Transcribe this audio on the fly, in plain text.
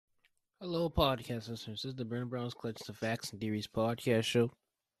Hello, podcast listeners. This is the Brandon Brown's Clutch the Facts and Theories podcast show.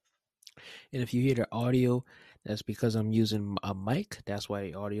 And if you hear the audio, that's because I'm using a mic. That's why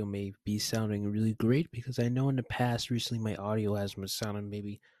the audio may be sounding really great because I know in the past, recently, my audio has been sounding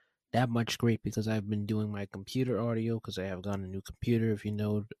maybe that much great because I've been doing my computer audio because I have gotten a new computer. If you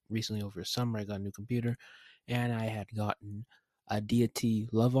know, recently over summer, I got a new computer and I had gotten a Deity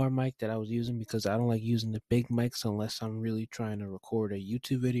Love Arm mic that I was using because I don't like using the big mics unless I'm really trying to record a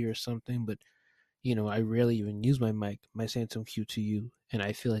YouTube video or something. But I rarely even use my mic, my Samsung Q2U, and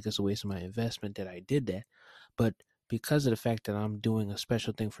I feel like it's a waste of my investment that I did that. But because of the fact that I'm doing a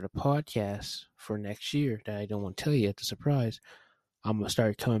special thing for the podcast for next year that I don't want to tell you yet, the surprise, I'm gonna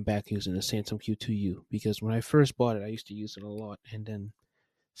start coming back using the Samsung Q2U because when I first bought it, I used to use it a lot, and then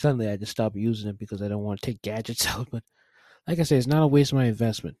suddenly I just stopped using it because I don't want to take gadgets out. But like I say, it's not a waste of my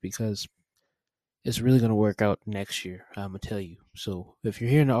investment because it's really gonna work out next year. I'm gonna tell you. So if you're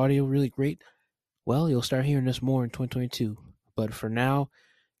hearing the audio really great, well, you'll start hearing this more in 2022. But for now,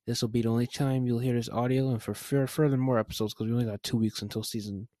 this will be the only time you'll hear this audio. And for further more episodes, because we only got 2 weeks until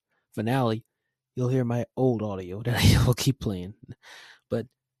season finale, you'll hear my old audio that I will keep playing. But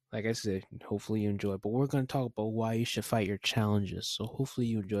like I said, hopefully you enjoy. But we're going to talk about why you should fight your challenges. So hopefully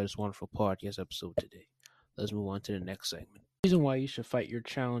you enjoy this wonderful podcast episode today. Let's move on to the next segment. The reason why you should fight your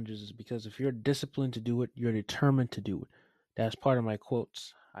challenges is because if you're disciplined to do it, you're determined to do it. That's part of my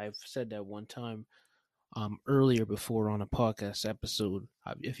quotes. I've said that one time earlier before on a podcast episode.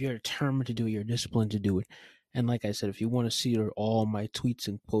 If you're determined to do it, you're disciplined to do it. And like I said, if you want to see all my tweets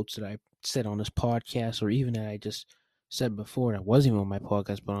and quotes that I said on this podcast, or even that I just said before that wasn't even on my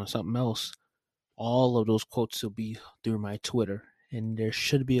podcast, but on something else, all of those quotes will be through my Twitter. And there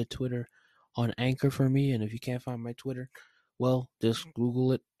should be a Twitter on Anchor for me. And if you can't find my Twitter, well, just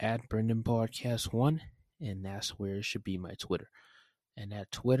Google it at Brendan Podcast 1, and that's where it should be my Twitter. And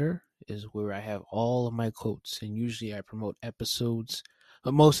that Twitter is where I have all of my quotes. And usually I promote episodes.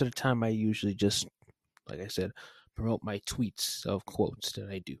 But most of the time I usually just, like I said, promote my tweets of quotes that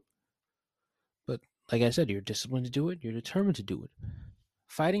I do. But like I said, you're disciplined to do it, you're determined to do it.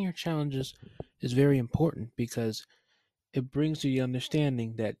 Fighting your challenges is very important because it brings you the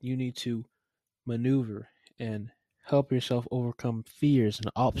understanding that you need to maneuver and help yourself overcome fears and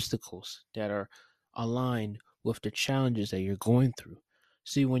obstacles that are aligned with the challenges that you're going through.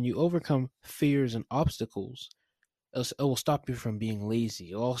 See, when you overcome fears and obstacles, it will stop you from being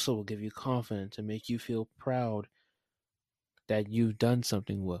lazy. It also will give you confidence and make you feel proud that you've done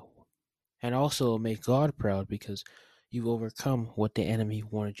something well. And also it'll make God proud because you've overcome what the enemy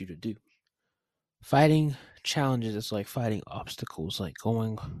wanted you to do. Fighting challenges is like fighting obstacles, like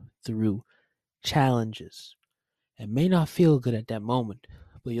going through challenges. It may not feel good at that moment,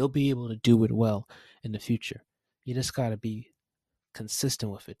 but you'll be able to do it well in the future. You just got to be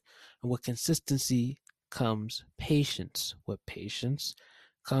consistent with it. And with consistency comes patience. With patience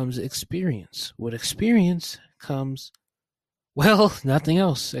comes experience. With experience comes, well, nothing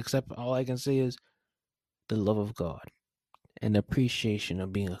else except all I can say is the love of God and appreciation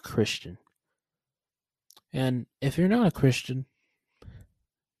of being a Christian. And if you're not a Christian,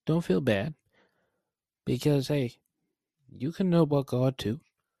 don't feel bad because, hey, you can know about God too.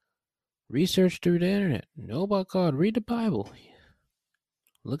 Research through the internet. Know about God. Read the Bible.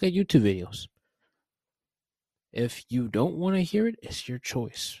 Look at YouTube videos. If you don't want to hear it, it's your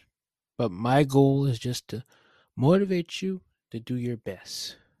choice. But my goal is just to motivate you to do your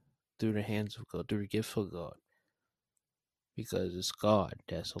best through the hands of God, through the gift of God. Because it's God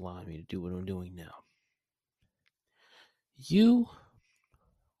that's allowing me to do what I'm doing now. You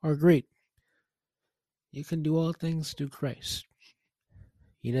are great. You can do all things through Christ.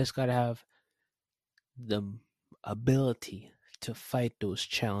 You just got to have the ability to fight those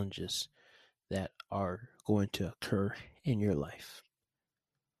challenges that are going to occur in your life.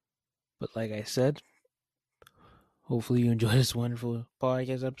 But like I said, hopefully you enjoyed this wonderful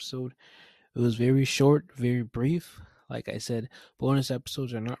podcast episode. It was very short, very brief. Like I said, bonus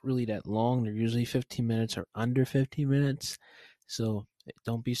episodes are not really that long. They're usually 15 minutes or under 15 minutes. So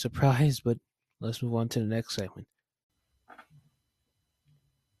don't be surprised, but let's move on to the next segment.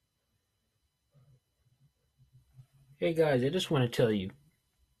 Hey guys, I just want to tell you,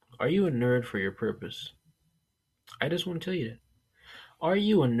 are you a nerd for your purpose? I just want to tell you that. Are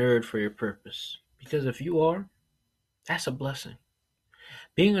you a nerd for your purpose? Because if you are, that's a blessing.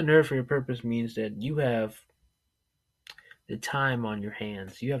 Being a nerd for your purpose means that you have the time on your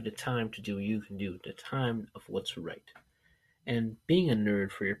hands. You have the time to do what you can do, the time of what's right. And being a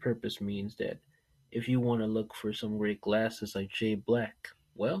nerd for your purpose means that if you want to look for some great glasses like Jay Black,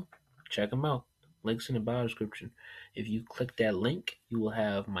 well, check them out. Links in the bio description. If you click that link, you will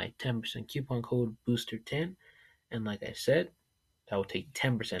have my 10% coupon code Booster10. And like I said, that will take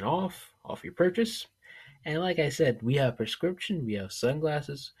 10% off your purchase. And like I said, we have prescription, we have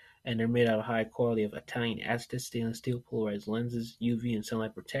sunglasses, and they're made out of high quality of Italian acetate stainless steel polarized lenses, UV and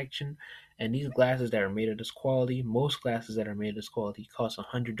sunlight protection. And these glasses that are made of this quality, most glasses that are made of this quality cost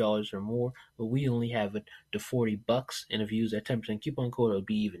 $100 or more, but we only have it to $40. And if you use that 10% coupon code, it'll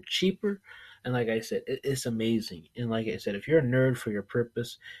be even cheaper. And like I said, it's amazing. And like I said, if you're a nerd for your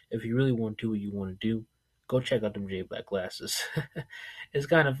purpose, if you really want to do what you want to do, go check out them J Black glasses. It's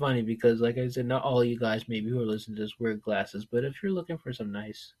kind of funny because, like I said, not all you guys maybe who are listening to this wear glasses, but if you're looking for some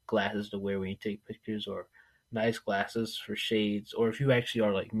nice glasses to wear when you take pictures, or nice glasses for shades, or if you actually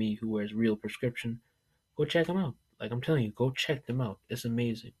are like me who wears real prescription, go check them out. Like I'm telling you, go check them out. It's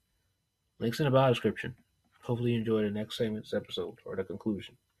amazing. Links in the bio description. Hopefully you enjoy the next segment's episode or the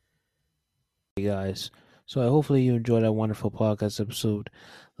conclusion. Hey guys, so hopefully you enjoyed that wonderful podcast episode.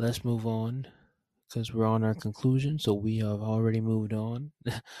 Let's move on because we're on our conclusion. So we have already moved on.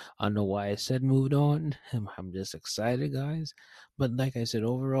 I don't know why I said moved on. I'm just excited, guys. But like I said,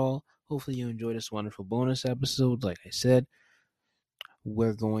 overall, hopefully you enjoyed this wonderful bonus episode. Like I said,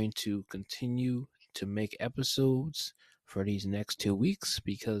 we're going to continue to make episodes for these next 2 weeks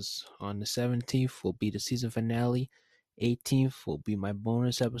because on the 17th will be the season finale. 18th will be my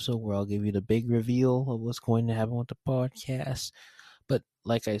bonus episode where I'll give you the big reveal of what's going to happen with the podcast. But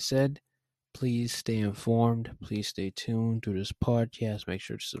like I said, please stay informed. Please stay tuned to this podcast. Make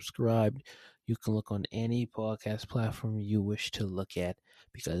sure to subscribe. You can look on any podcast platform you wish to look at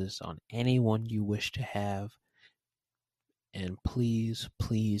because it's on any one you wish to have. And please,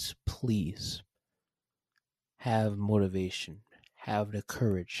 please, please have motivation, have the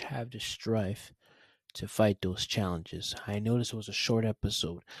courage, have the strife to fight those challenges. I know this was a short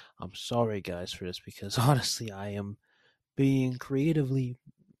episode. I'm sorry, guys, for this because honestly, I am being creatively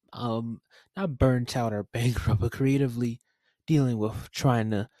not burnt out or bankrupt, but creatively dealing with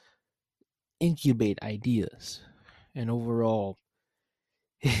trying to incubate ideas. And overall,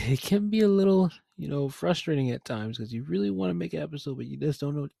 it can be a little, frustrating at times because you really want to make an episode, but you just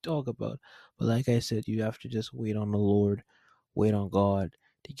don't know what to talk about. But like I said, you have to just wait on the Lord, wait on God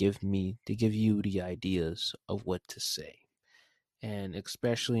to give you the ideas of what to say. And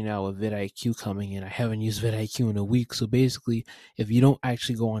especially now with vidIQ coming in, I haven't used vidIQ in a week. So basically, if you don't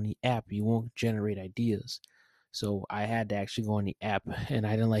actually go on the app, you won't generate ideas. So I had to actually go on the app, and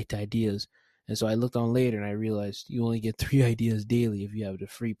I didn't like the ideas. And so I looked on later, and I realized you only get 3 ideas daily if you have the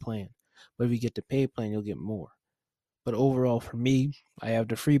free plan. But if you get the paid plan, you'll get more. But overall, for me, I have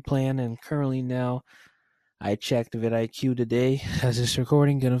the free plan, and currently now I checked vidIQ today as this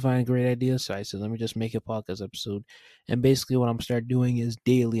recording, gonna find great ideas. So I said, let me just make a podcast episode. And basically, what I'm start doing is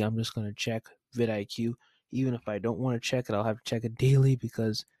daily. I'm just gonna check vidIQ. Even if I don't want to check it, I'll have to check it daily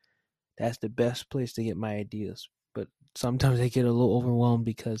because that's the best place to get my ideas. But sometimes I get a little overwhelmed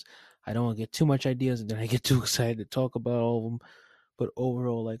because I don't want to get too much ideas and then I get too excited to talk about all of them. But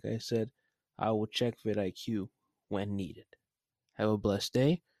overall, like I said, I will check vidIQ when needed. Have a blessed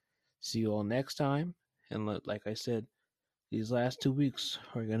day. See you all next time. And like I said, these last 2 weeks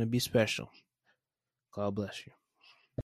are going to be special. God bless you.